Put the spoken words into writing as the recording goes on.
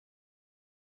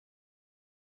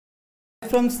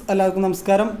Friends എല്ലാവർക്കും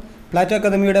നമസ്കാരം. Plato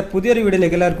അക്കാദമിയുടെ പുതിയൊരു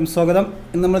വീഡിയോയിലേക്ക് എല്ലാവർക്കും സ്വാഗതം.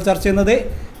 ഇന്ന് നമ്മൾ ചർച്ച ചെയ്യുന്നത്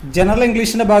ജനറൽ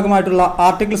ഇംഗ്ലീഷിൻ്റെ ഭാഗമായിട്ടുള്ള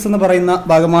ആർട്ടിക്കിൾസ് എന്ന് പറയുന്ന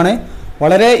ഭാഗമാണ്.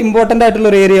 വളരെ ഇമ്പോർട്ടൻ്റ് ആയിട്ടുള്ള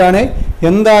ഒരു ഏരിയ ആണ്.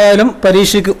 എന്തായാലും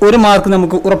പരീക്ഷയ്ക്ക് ഒരു മാർക്ക്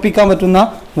നമുക്ക് ഉറപ്പിക്കാൻ പറ്റുന്ന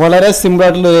വളരെ സിമ്പിൾ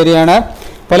ആയിട്ടുള്ള ഒരു ഏരിയ ആണ്.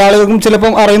 പല ആളുകൾക്കും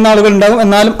ചിലപ്പം അറിയുന്ന ആളുകൾ ഉണ്ടാകും,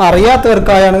 എന്നാലും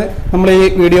അറിയാത്തവർക്കായാണ് നമ്മൾ ഈ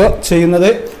വീഡിയോ ചെയ്യുന്നത്.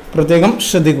 പ്രത്യേകം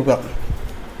ശ്രദ്ധിക്കുക.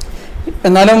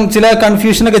 എന്നാലും ചില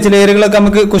കൺഫ്യൂഷനൊക്കെ ചില ഏരിയകളൊക്കെ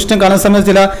നമുക്ക് ക്വസ്റ്റ്യൻ കാണുന്ന സമയത്ത്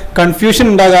ചില കൺഫ്യൂഷൻ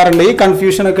ഉണ്ടാകാറുണ്ട്. ഈ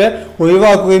കൺഫ്യൂഷനൊക്കെ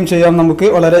ഒഴിവാക്കുകയും ചെയ്യാം നമുക്ക്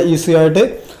വളരെ ഈസി ആയിട്ട്.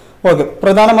 ഓക്കെ,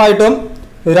 പ്രധാനമായിട്ടും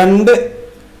രണ്ട്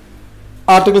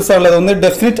ആർട്ടിക്കിൾസ് ഉള്ളത്. ഒന്ന്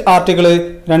ഡെഫിനിറ്റ് ആർട്ടിക്കിൾ,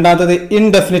 രണ്ടാമത്തത്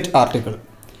ഇൻഡെഫിനിറ്റ് ആർട്ടിക്കിൾ.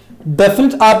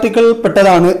 ഡെഫിനിറ്റ് ആർട്ടിക്കിൾ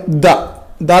പെട്ടതാണ് ദ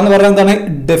എന്ന് പറയുന്നത് എന്താണ്?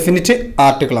 ഡെഫിനിറ്റ്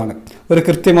ആർട്ടിക്കിൾ ആണ്. ഒരു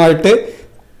കൃത്യമായിട്ട്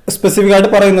സ്പെസിഫിക്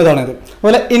ആയിട്ട് പറയുന്നതാണിത്.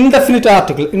 അതുപോലെ ഇൻഡെഫിനിറ്റ്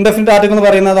ആർട്ടിക്കിൾ എന്ന്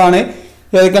പറയുന്നതാണ്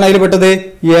ഏതൊക്കെയാണ് അതിൽ പെട്ടത്?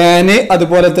 ഏന്,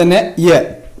 അതുപോലെ തന്നെ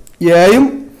എയും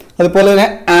അതുപോലെ തന്നെ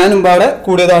ആനും പാടെ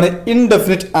കൂടിയതാണ്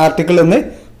ഇൻഡെഫിനിറ്റ് ആർട്ടിക്കിൾ എന്ന്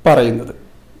പറയുന്നത്.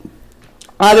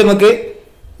 ആദ്യം നമുക്ക്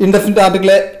ഇൻഡെഫിനിറ്റ്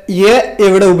ആർട്ടിക്കിളെ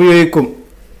എവിടെ ഉപയോഗിക്കും,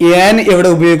 ഏൻ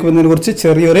എവിടെ ഉപയോഗിക്കും എന്നതിനെ കുറിച്ച്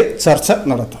ചെറിയൊരു ചർച്ച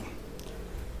നടത്താം.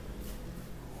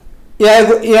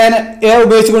 എ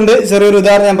ഉപയോഗിച്ചുകൊണ്ട് ചെറിയൊരു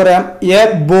ഉദാഹരണം ഞാൻ പറയാം. A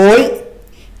boy,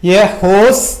 A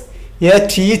hose, A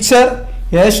teacher,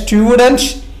 A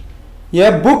student, A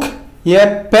book, A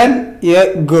pen, A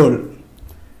girl.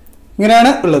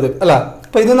 ഇങ്ങനെയാണ് ഉള്ളത് അല്ല.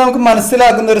 അപ്പൊ ഇത് നമുക്ക്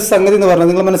മനസ്സിലാക്കുന്ന ഒരു സംഗതി എന്ന് പറഞ്ഞാൽ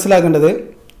നിങ്ങൾ മനസ്സിലാക്കേണ്ടത്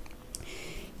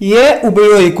എ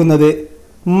ഉപയോഗിക്കുന്നത്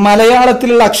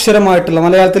മലയാളത്തിലുള്ള അക്ഷരമായിട്ടുള്ള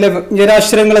മലയാളത്തിലെ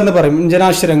വ്യഞ്ജനാക്ഷരങ്ങൾ എന്ന് പറയും.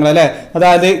 വ്യഞ്ജനാക്ഷരങ്ങൾ അല്ലെ,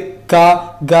 അതായത് ക,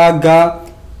 ഗ, ഗ,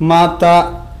 മ, ത,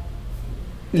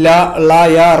 ല, ള,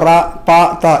 യ, റ, പ,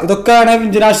 ത, ഇതൊക്കെയാണ്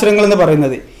വ്യഞ്ജനാക്ഷരങ്ങൾ എന്ന്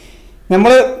പറയുന്നത്.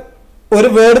 നമ്മൾ ഒരു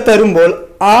വേർഡ് തരുമ്പോൾ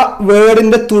ആ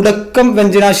വേർഡിന്റെ തുടക്കം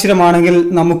വ്യഞ്ജനാക്ഷരമാണെങ്കിൽ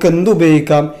നമുക്ക് എന്ത്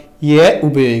ഉപയോഗിക്കാം? എ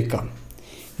ഉപയോഗിക്കാം.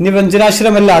 ഇനി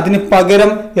വ്യഞ്ജനാക്ഷരമല്ല, അതിന്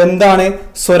പകരം എന്താണ്?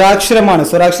 സ്വരാക്ഷരമാണ്.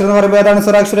 സ്വരാക്ഷരം എന്ന് പറയുമ്പോൾ ഏതാണ്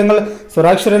സ്വരാക്ഷരങ്ങൾ?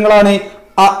 സ്വരാക്ഷരങ്ങളാണ്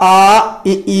അ, ആ,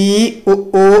 ഇ, ഈ, ഉ,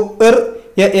 ഊ, ഇർ,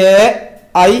 എ,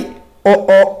 ഐ, ഒ,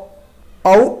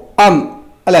 ഔ, അം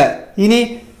അല്ലെ. ഇനി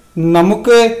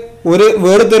നമുക്ക് ഒരു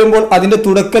വേർഡ് തരുമ്പോൾ അതിന്റെ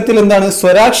തുടക്കത്തിൽ എന്താണ്?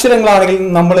 സ്വരാക്ഷരങ്ങളാണെങ്കിൽ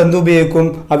നമ്മൾ എന്ത് ഉപയോഗിക്കും?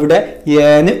 അവിടെ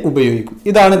ഏന് ഉപയോഗിക്കും.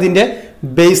 ഇതാണ് ഇതിന്റെ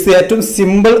ബേസ്. ഏറ്റവും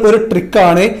സിമ്പിൾ ഒരു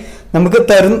ട്രിക്കാണ്. നമുക്ക്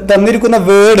തന്നിരിക്കുന്ന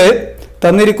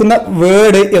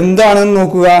വേർഡ് എന്താണെന്ന്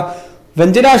നോക്കുക.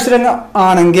 വ്യഞ്ജനാക്ഷരങ്ങൾ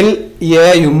ആണെങ്കിൽ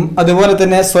എയും, അതുപോലെ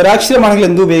തന്നെ സ്വരാക്ഷരമാണെങ്കിൽ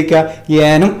എന്ത് ഉപയോഗിക്കുക?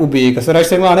 ഏനും ഉപയോഗിക്കുക.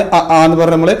 സ്വരാക്ഷരങ്ങളാണ് ആ എന്ന്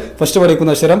പറഞ്ഞ് നമ്മൾ ഫസ്റ്റ്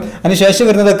പഠിക്കുന്ന അക്ഷരം. അതിനുശേഷം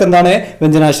വരുന്നതൊക്കെ എന്താണ്?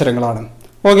 വ്യഞ്ജനാക്ഷരങ്ങളാണ്.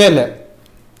 ഓക്കെ അല്ലേ?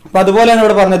 അപ്പൊ അതുപോലെയാണ്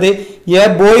ഇവിടെ പറഞ്ഞത്. എ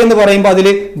ബോയ് എന്ന് പറയുമ്പോൾ അതിൽ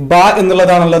ബ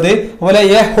എന്നുള്ളതാണുള്ളത്. അതുപോലെ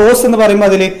എ ഹോസ് എന്ന് പറയുമ്പോൾ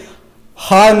അതിൽ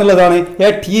ഹ എന്നുള്ളതാണ്. എ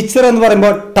ടീച്ചർ എന്ന്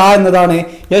പറയുമ്പോൾ ട എന്നതാണ്.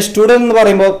 എ സ്റ്റുഡന്റ് എന്ന്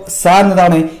പറയുമ്പോൾ സ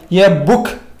എന്നതാണ്. A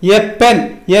book, A pen,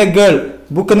 A girl.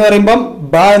 Book എന്ന് പറയുമ്പോൾ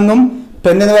ബ എന്നും,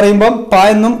 പെൻ എന്ന് പറയുമ്പോൾ പ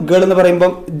എന്നും, ഗേൾ എന്ന്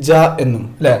പറയുമ്പോൾ ജ എന്നും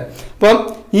അല്ലെ. അപ്പം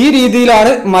ഈ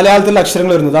രീതിയിലാണ് മലയാളത്തിലെ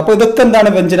അക്ഷരങ്ങൾ വരുന്നത്. അപ്പൊ ഇതൊക്കെ എന്താണ്?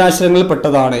 വ്യഞ്ജനാക്ഷരങ്ങളിൽ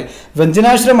പെട്ടതാണ്.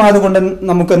 വ്യഞ്ജനാക്ഷരം ആയതുകൊണ്ട്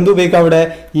നമുക്ക് എന്ത് ഉപയോഗിക്കാം? അവിടെ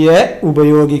എ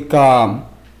ഉപയോഗിക്കാം.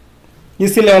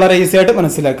 ഈസിയല്ലേ? വളരെ ഈസി ആയിട്ട്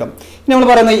മനസ്സിലാക്കാം. ഇനി നമ്മൾ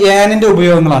പറയുന്നത് ഏനിന്റെ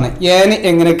ഉപയോഗങ്ങളാണ്. ഏന്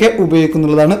എങ്ങനെയൊക്കെ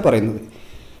ഉപയോഗിക്കുന്നുള്ളതാണ് പറയുന്നത്.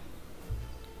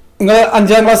 നിങ്ങൾ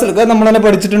 5ാം ക്ലാസ്സിലൊക്കെ നമ്മൾ തന്നെ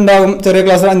പഠിച്ചിട്ടുണ്ടാകും. ചെറിയ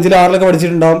ക്ലാസ്സിൽ 5, 6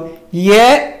 പഠിച്ചിട്ടുണ്ടാകും. A,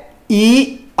 E,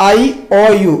 I, O,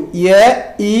 U. A,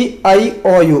 E, I,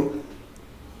 O, U.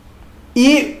 ഈ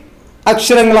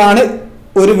അക്ഷരങ്ങളാണ്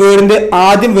ഒരു വേർഡിന്റെ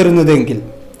ആദ്യം വരുന്നതെങ്കിൽ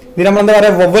ഇത് നമ്മൾ എന്താ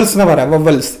പറയാ? വൊവൽസ് എന്ന് പറയാം.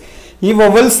 വൊവൽസ്. ഈ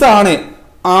വൊവൽസ് ആണ്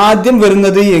ആദ്യം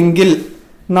വരുന്നത് എങ്കിൽ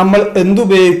നമ്മൾ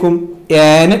എന്തുപയോഗിക്കും?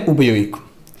 ഏന് ഉപയോഗിക്കും.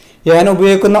 ഏന്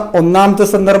ഉപയോഗിക്കുന്ന ഒന്നാമത്തെ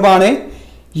സന്ദർഭമാണ്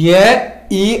A,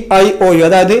 E, I, O, U.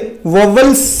 അതായത്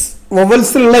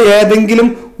വൊവൽസിലുള്ള ഏതെങ്കിലും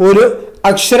ഒരു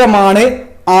അക്ഷരമാണ്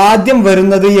ആദ്യം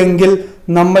വരുന്നത് എങ്കിൽ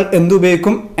നമ്മൾ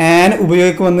എന്തുപയോഗിക്കും? ഏൻ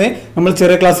ഉപയോഗിക്കുമെന്ന് നമ്മൾ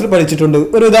ചെറിയ ക്ലാസ്സിൽ പഠിച്ചിട്ടുണ്ട്.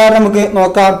 ഒരു ഉദാഹരണം നമുക്ക്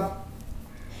നോക്കാം.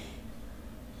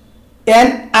 An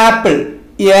apple.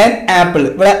 An apple.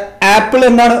 ഇവിടെ ആപ്പിൾ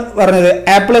എന്നാണ് പറഞ്ഞത്.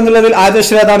 ആപ്പിൾ എന്നുള്ളതിൽ ആദ്യ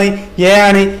അക്ഷരം ഏതാണ്? എ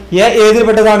ആണ്. എ ഏതിൽ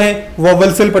പെട്ടതാണ്?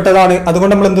 വൊവൽസിൽ പെട്ടതാണ്.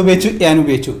 അതുകൊണ്ട് നമ്മൾ എന്ത് ഉപയോഗിച്ചു? ഏൻ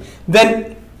ഉപയോഗിച്ചു. Then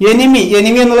enemy.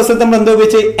 എനിമി എന്നുള്ള സ്ഥലത്ത് നമ്മൾ എന്ത്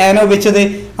ഉപയോഗിച്ച്? ഏന ഉപയോഗിച്ചത്.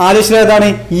 ആദ്യ അക്ഷരം ഏതാണ്?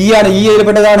 ഈ ആണ്. ഈ ഏതിൽ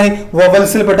പെട്ടതാണ്?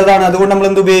 വൊവൽസിൽ പെട്ടതാണ്. അതുകൊണ്ട് നമ്മൾ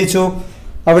എന്ത് ഉപയോഗിച്ചു?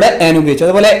 അവിടെ ഏൻ ഉപയോഗിച്ചു.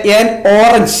 അതുപോലെ ഏൻ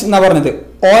ഓറഞ്ച് എന്നാ പറഞ്ഞത്.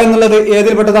 ഓ എന്നുള്ളത്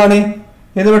ഏതിൽ പെട്ടതാണ്?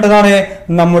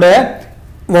 നമ്മുടെ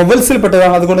വൊവൽസിൽ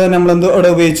പെട്ടതാണ്. അതുകൊണ്ട് തന്നെ നമ്മൾ എന്ത്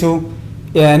അവിടെ ഉപയോഗിച്ചു?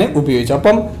 ഏന് ഉപയോഗിച്ചു.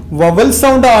 അപ്പം വൊവൽ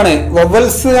സൗണ്ട് ആണ്,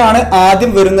 വൊവൽസ് ആണ്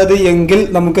ആദ്യം വരുന്നത് എങ്കിൽ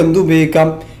നമുക്ക് എന്ത് ഉപയോഗിക്കാം?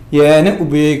 ഏന്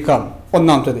ഉപയോഗിക്കാം.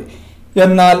 ഒന്നാമത്തത്.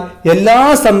 എന്നാൽ എല്ലാ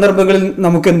സന്ദർഭങ്ങളിൽ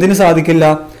നമുക്ക് എന്തിനു സാധിക്കില്ല?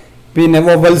 പിന്നെ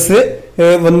വൊവൽസ്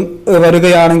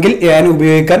വരികയാണെങ്കിൽ ഏന്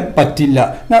ഉപയോഗിക്കാൻ പറ്റില്ല.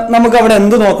 നമുക്ക് അവിടെ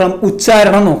എന്ത് നോക്കണം?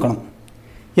 ഉച്ചാരണം നോക്കണം.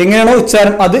 എങ്ങനെയാണോ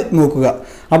ഉച്ചാരണം അത് നോക്കുക.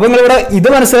 അപ്പൊ നിങ്ങളിവിടെ ഇത്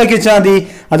മനസ്സിലാക്കി വെച്ചാൽ മതി.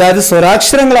 അതായത്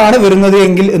സ്വരാക്ഷരങ്ങളാണ് വരുന്നത്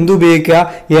എങ്കിൽ എന്ത് ഉപയോഗിക്കുക?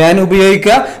 ഏൻ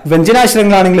ഉപയോഗിക്കുക.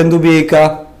 വ്യഞ്ജനാക്ഷരങ്ങളാണെങ്കിൽ എന്ത് ഉപയോഗിക്കുക?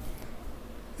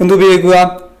 എന്ത് ഉപയോഗിക്കുക?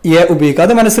 എ ഉപയോഗിക്കുക.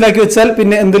 അത് മനസ്സിലാക്കി വെച്ചാൽ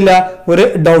പിന്നെ എന്തില്ല, ഒരു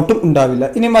ഡൗട്ടും ഉണ്ടാവില്ല.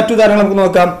 ഇനി മറ്റു ഉദാഹരണങ്ങൾ നമുക്ക്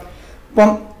നോക്കാം. ഇപ്പം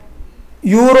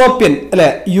യൂറോപ്യൻ അല്ലെ,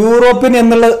 യൂറോപ്യൻ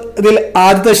എന്നുള്ള ഇതിൽ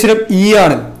ആദ്യത്തെ അക്ഷരം ഇ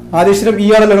ആണ്. ആദ്യ അക്ഷരം ഇ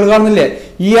ആണല്ലോ, നിങ്ങൾ കാണുന്നില്ലേ?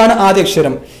 ഇ ആണ് ആദ്യ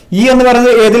അക്ഷരം. ഇ എന്ന്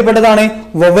പറയുന്നത് ഏതിൽപ്പെട്ടതാണ്?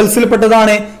 വൊവൽസിൽ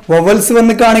പെട്ടതാണ്. വൊവൽസ്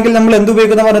വന്നിട്ടാണെങ്കിൽ നമ്മൾ എന്ത്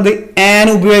ഉപയോഗിക്കുന്ന പറഞ്ഞത്? ആൻ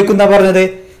ഉപയോഗിക്കുന്ന പറഞ്ഞത്.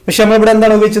 പക്ഷെ നമ്മളിവിടെ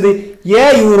എന്താണ് ഉപയോഗിച്ചത്? എ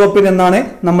യൂറോപ്യൻ എന്നാണ്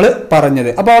നമ്മൾ പറഞ്ഞത്.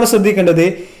 അപ്പൊ അവിടെ ശ്രദ്ധിക്കേണ്ടത്,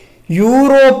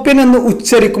 യൂറോപ്യൻ എന്ന്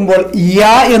ഉച്ചരിക്കുമ്പോൾ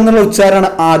യാ എന്നുള്ള ഉച്ചാരണമാണ്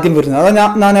ആദ്യം വരുന്നത്. അത്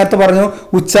ഞാൻ നേരത്തെ പറഞ്ഞു,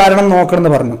 ഉച്ചാരണം നോക്കണം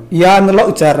എന്ന് പറഞ്ഞു. യാ എന്നുള്ള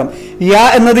ഉച്ചാരണം. യാ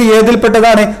എന്നത്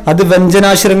ഏതിൽപ്പെട്ടതാണ്? അത്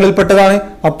വ്യഞ്ജനാക്ഷരങ്ങളിൽപ്പെട്ടതാണ്.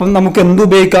 അപ്പം നമുക്ക് എന്ത്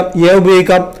ഉപയോഗിക്കാം? എ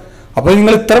ഉപയോഗിക്കാം. അപ്പൊ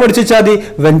നിങ്ങൾ ഇത്ര പഠിച്ചു വെച്ചാൽ മതി.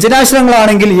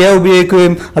 വ്യഞ്ജനാക്ഷരങ്ങളാണെങ്കിൽ എ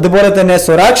ഉപയോഗിക്കുകയും അതുപോലെ തന്നെ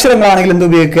സ്വരാക്ഷരങ്ങളാണെങ്കിൽ എന്ത്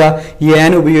ഉപയോഗിക്കുക?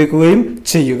 എൻ ഉപയോഗിക്കുകയും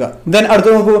ചെയ്യുക. ദെൻ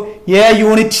അടുത്ത് നോക്കൂ, എ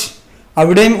യൂണിറ്റ്.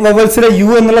 അവിടെയും വവൽസിലെ യു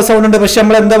എന്നുള്ള സൗണ്ട് ഉണ്ട്. പക്ഷെ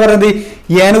നമ്മൾ എന്താ പറഞ്ഞത്?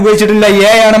 എൻ ഉപയോഗിച്ചിട്ടില്ല,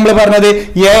 എ ആണ് നമ്മൾ പറഞ്ഞത്.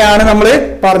 എ ആണ് നമ്മൾ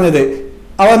പറഞ്ഞത്.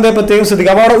 അവ എന്താ പ്രത്യേകം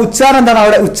ശ്രദ്ധിക്കുക. അപ്പൊ അവിടെ ഉച്ചാരണം എന്താണ്?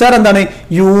 അവിടെ ഉച്ചാരണം എന്താണ്?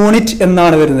 യൂണിറ്റ്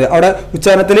എന്നാണ് വരുന്നത്. അവിടെ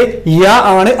ഉച്ചാരണത്തിൽ യ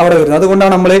ആണ് അവിടെ വരുന്നത്.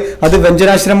 അതുകൊണ്ടാണ് നമ്മൾ, അത്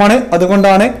വ്യഞ്ജനാക്ഷരമാണ്,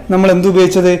 അതുകൊണ്ടാണ് നമ്മൾ എന്ത്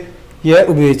ഉപയോഗിച്ചത്? എ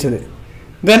ഉപയോഗിച്ചത്.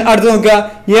 ദെൻ അടുത്ത് നോക്കുക,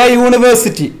 എ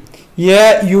യൂണിവേഴ്സിറ്റി. A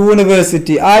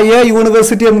university. ആ എ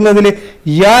യൂണിവേഴ്സിറ്റി എന്നുള്ളതിൽ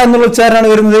യ എന്നുള്ള ഉച്ചാരണമാണ്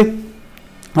വരുന്നത്.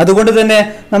 അതുകൊണ്ട് തന്നെ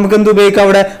നമുക്ക് എന്ത് ഉപയോഗിക്കാം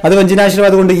അവിടെ? അത് വ്യഞ്ജനാക്ഷരം,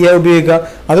 അതുകൊണ്ട് എ ഉപയോഗിക്കാം.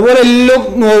 അതുപോലെ എല്ലാം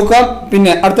നോക്കാം.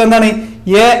 പിന്നെ അടുത്ത എന്താണ്?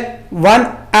 A one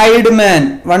ഐഡ് man.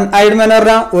 വൺ ഐഡ് മാൻ എന്ന്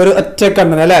പറഞ്ഞാൽ ഒരു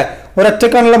ഒറ്റക്കണ്ണൻ അല്ലെ,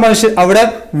 ഒരൊറ്റക്കണ്ണുള്ള മനുഷ്യൻ. അവിടെ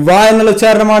വ എന്നുള്ള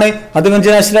ഉച്ചാരണമാണ്, അത്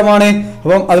വ്യഞ്ജനാക്ഷരമാണ്.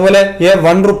 അപ്പം അതുപോലെ A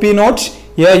 1 rupee not,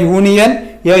 A union,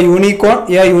 A unicorn,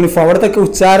 A uniform. അവിടത്തെ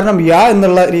ഉച്ചാരണം യ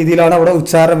എന്നുള്ള രീതിയിലാണ് അവിടെ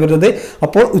ഉച്ചാരണം വരുന്നത്.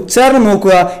 അപ്പോൾ ഉച്ചാരണം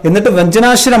നോക്കുക, എന്നിട്ട്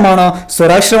വ്യഞ്ജനാക്ഷരമാണോ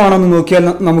സ്വരാക്ഷരമാണോ എന്ന് നോക്കിയാൽ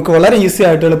നമുക്ക് വളരെ ഈസി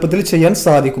ആയിട്ട് എളുപ്പത്തിൽ ചെയ്യാൻ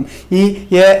സാധിക്കും. ഈ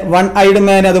എ 1 ഐഡ്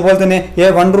മാൻ, അതുപോലെ തന്നെ A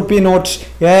 1 rupee not,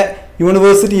 A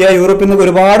university, A യൂറോപ്പിൽ നിന്ന്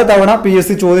ഒരുപാട് തവണ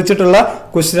PSC ചോദിച്ചിട്ടുള്ള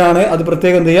ക്വസ്റ്റ്യൻ ആണ്. അത്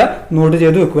പ്രത്യേകം എന്ത് ചെയ്യുക? നോട്ട്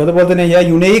ചെയ്ത് വെക്കുക. അതുപോലെ തന്നെ A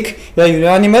unique, A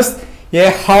unanimous, A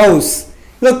house.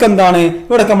 ഇതൊക്കെ എന്താണ്?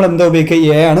 ഇവിടെ നമ്മൾ എന്താ ഉപയോഗിക്കുക?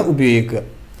 എ ആണ് ഉപയോഗിക്കുക.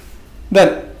 ദെൻ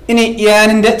ഇനി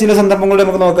യാനിന്റെ ചില സന്ദർഭങ്ങൾ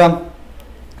നമുക്ക് നോക്കാം.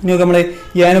 ഇനി നമ്മൾ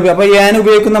യാൻ ഉപയോഗിക്കും. അപ്പൊ യാൻ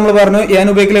ഉപയോഗിക്കും നമ്മൾ പറഞ്ഞു. യാൻ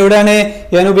ഉപയോഗിക്കൽ എവിടെയാണ്?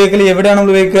 യാൻ ഉപയോഗിക്കൽ എവിടെയാണ്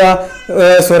നമ്മൾ ഉപയോഗിക്കുക?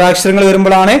 സ്വരാക്ഷരങ്ങൾ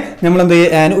വരുമ്പോഴാണ് നമ്മൾ എന്ത്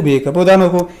ചെയ്യുക? യാൻ ഉപയോഗിക്കുക. അപ്പൊ ഉദാഹരണം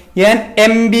നോക്കൂ, യാൻ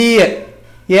MBA.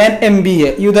 യാൻ MBA.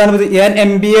 ഈ ഉദാഹരണത്തിൽ യാൻ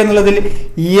MBA എന്നുള്ളതിൽ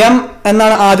എം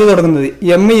എന്നാണ് ആദ്യം തുടങ്ങുന്നത്.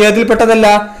 എം ഏതിൽപ്പെട്ടതല്ല?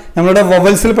 നമ്മളുടെ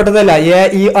വൊവൽസിൽ പെട്ടതല്ല. എ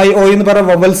ഇ ഐ ഒ എന്ന് പറഞ്ഞ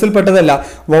വൊവൽസിൽ പെട്ടതല്ല.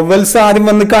 വൊവൽസ് ആദ്യം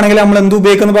വന്നിക്കാണെങ്കിൽ നമ്മൾ എന്ത്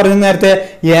ഉപയോഗിക്കുന്നു പറഞ്ഞു? നേരത്തെ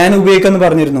യാൻ ഉപയോഗിക്കുന്നു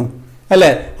പറഞ്ഞിരുന്നു അല്ലെ.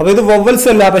 അപ്പൊ ഇത് വൊവൽസ്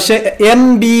അല്ല. പക്ഷെ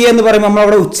MBA എന്ന് പറയുമ്പോൾ നമ്മൾ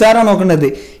അവിടെ ഉച്ചാരണം നോക്കേണ്ടത്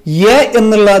എ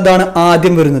എന്നുള്ളതാണ്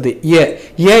ആദ്യം വരുന്നത്.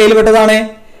 എയിൽപ്പെട്ടതാണ്,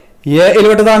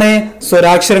 എയിൽപ്പെട്ടതാണ്,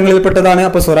 സ്വരാക്ഷരങ്ങളിൽപ്പെട്ടതാണ്.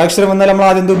 അപ്പൊ സ്വരാക്ഷരം വന്നാൽ നമ്മൾ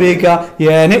ആദ്യം എന്ത് ഉപയോഗിക്കുക?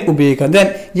 എന് ഉപയോഗിക്കുക.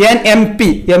 Then MP.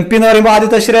 MP എന്ന് പറയുമ്പോൾ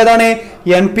ആദ്യത്തെ അക്ഷരം ഏതാണ്?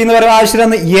 MP എന്ന് പറയുമ്പോൾ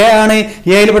അക്ഷരം എ ആണ്,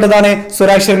 എയിൽപ്പെട്ടതാണ്,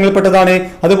 സ്വരാക്ഷരങ്ങളിൽപ്പെട്ടതാണ്.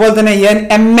 അതുപോലെ തന്നെ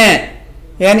NMA.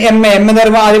 എം എന്ന്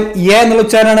പറയുമ്പോൾ ആദ്യം എ എന്നുള്ള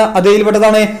ഉച്ചാരണമാണ്,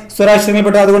 അതിൽപ്പെട്ടതാണ്,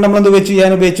 സ്വരാക്ഷരങ്ങളിൽപ്പെട്ടത്. അതുകൊണ്ട് നമ്മൾ എന്ത് ഉപയോഗിച്ചു?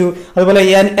 എൻ ഉപയോഗിച്ചു. അതുപോലെ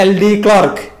LD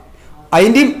ക്ലാർക്ക്,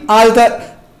 അതിന്റെയും ആദ്യത്തെ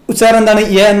ഉച്ചാരണം എന്താണ്?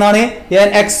 എ എന്നാണ്.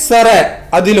 എക്സ്റേ,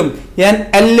 അതിലും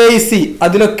LIC,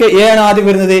 അതിലൊക്കെ എ ആണ് ആദ്യം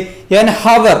വരുന്നത്.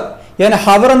 ഹവർ.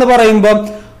 ഹവർ എന്ന് പറയുമ്പോൾ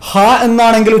ഹ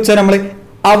എന്നാണെങ്കിൽ ഉച്ചാരണം നമ്മൾ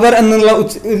അവർ എന്നുള്ള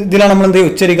ഇതിലാണ് നമ്മൾ എന്ത്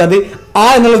ഉച്ചരിക്കുക? അത് ആ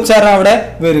എന്നുള്ള ഉച്ചാരണം അവിടെ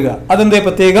വരിക. അതെന്ത്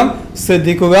പ്രത്യേകം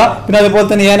ശ്രദ്ധിക്കുക. പിന്നെ അതുപോലെ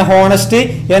തന്നെ ഹോണസ്റ്റി,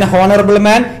 ഹോണറബിൾ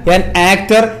മാൻ,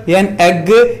 ആക്ടർ,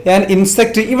 എഗ്,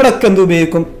 ഇൻസെക്ട്, ഇവിടൊക്കെ എന്ത്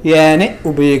ഉപയോഗിക്കും? ഏന്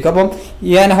ഉപയോഗിക്കും. അപ്പം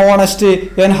ഹോണസ്റ്റി,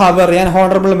 ഹവർ,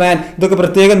 ഹോണറബിൾ മാൻ, ഇതൊക്കെ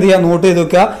പ്രത്യേകം എന്ത് ചെയ്യുക? നോട്ട് ചെയ്ത്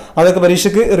വെക്കുക. അതൊക്കെ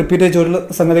പരീക്ഷയ്ക്ക് റിപ്പീറ്റ് ചെയ്തിട്ടുള്ള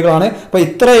സംഗതികളാണ്. അപ്പൊ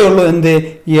ഇത്രയേ ഉള്ളൂ എന്ത്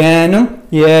ഏനും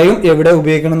എയും എവിടെ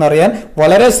ഉപയോഗിക്കണം എന്നറിയാൻ.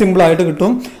 വളരെ സിമ്പിൾ ആയിട്ട്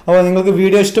കിട്ടും. അപ്പോൾ നിങ്ങൾക്ക്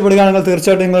വീഡിയോ ഇഷ്ടപ്പെടുകയാണെങ്കിൽ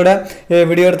തീർച്ചയായിട്ടും നിങ്ങളുടെ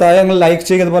വീഡിയോ എടുത്താൽ നിങ്ങൾ ലൈക്ക്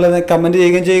ചെയ്യുക, അതുപോലെ തന്നെ കമന്റ്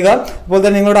ചെയ്യുകയും ചെയ്യുക. അതുപോലെ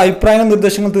തന്നെ നിങ്ങളുടെ അഭിപ്രായങ്ങളും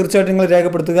നിർദ്ദേശങ്ങളും തീർച്ചയായിട്ടും നിങ്ങൾ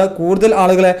രേഖപ്പെടുത്തുക. കൂടുതൽ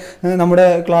ആളുകളെ നമ്മുടെ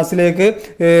ക്ലാസ്സിലേക്ക്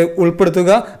ഉൾപ്പെടുത്തുക.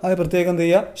 അത് പ്രത്യേകം എന്ത്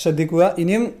ചെയ്യുക? ശ്രദ്ധിക്കുക.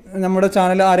 ഇനിയും നമ്മുടെ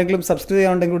ചാനൽ ആരെങ്കിലും സബ്സ്ക്രൈബ്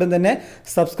ചെയ്യാനുണ്ടെങ്കിൽ ഉടൻ തന്നെ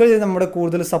സബ്സ്ക്രൈബ് ചെയ്ത് നമ്മുടെ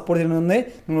കൂടുതൽ സപ്പോർട്ട് ചെയ്യണമെന്ന്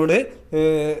നിങ്ങളോട്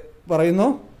പറയുന്നു.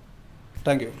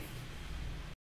 Thank you.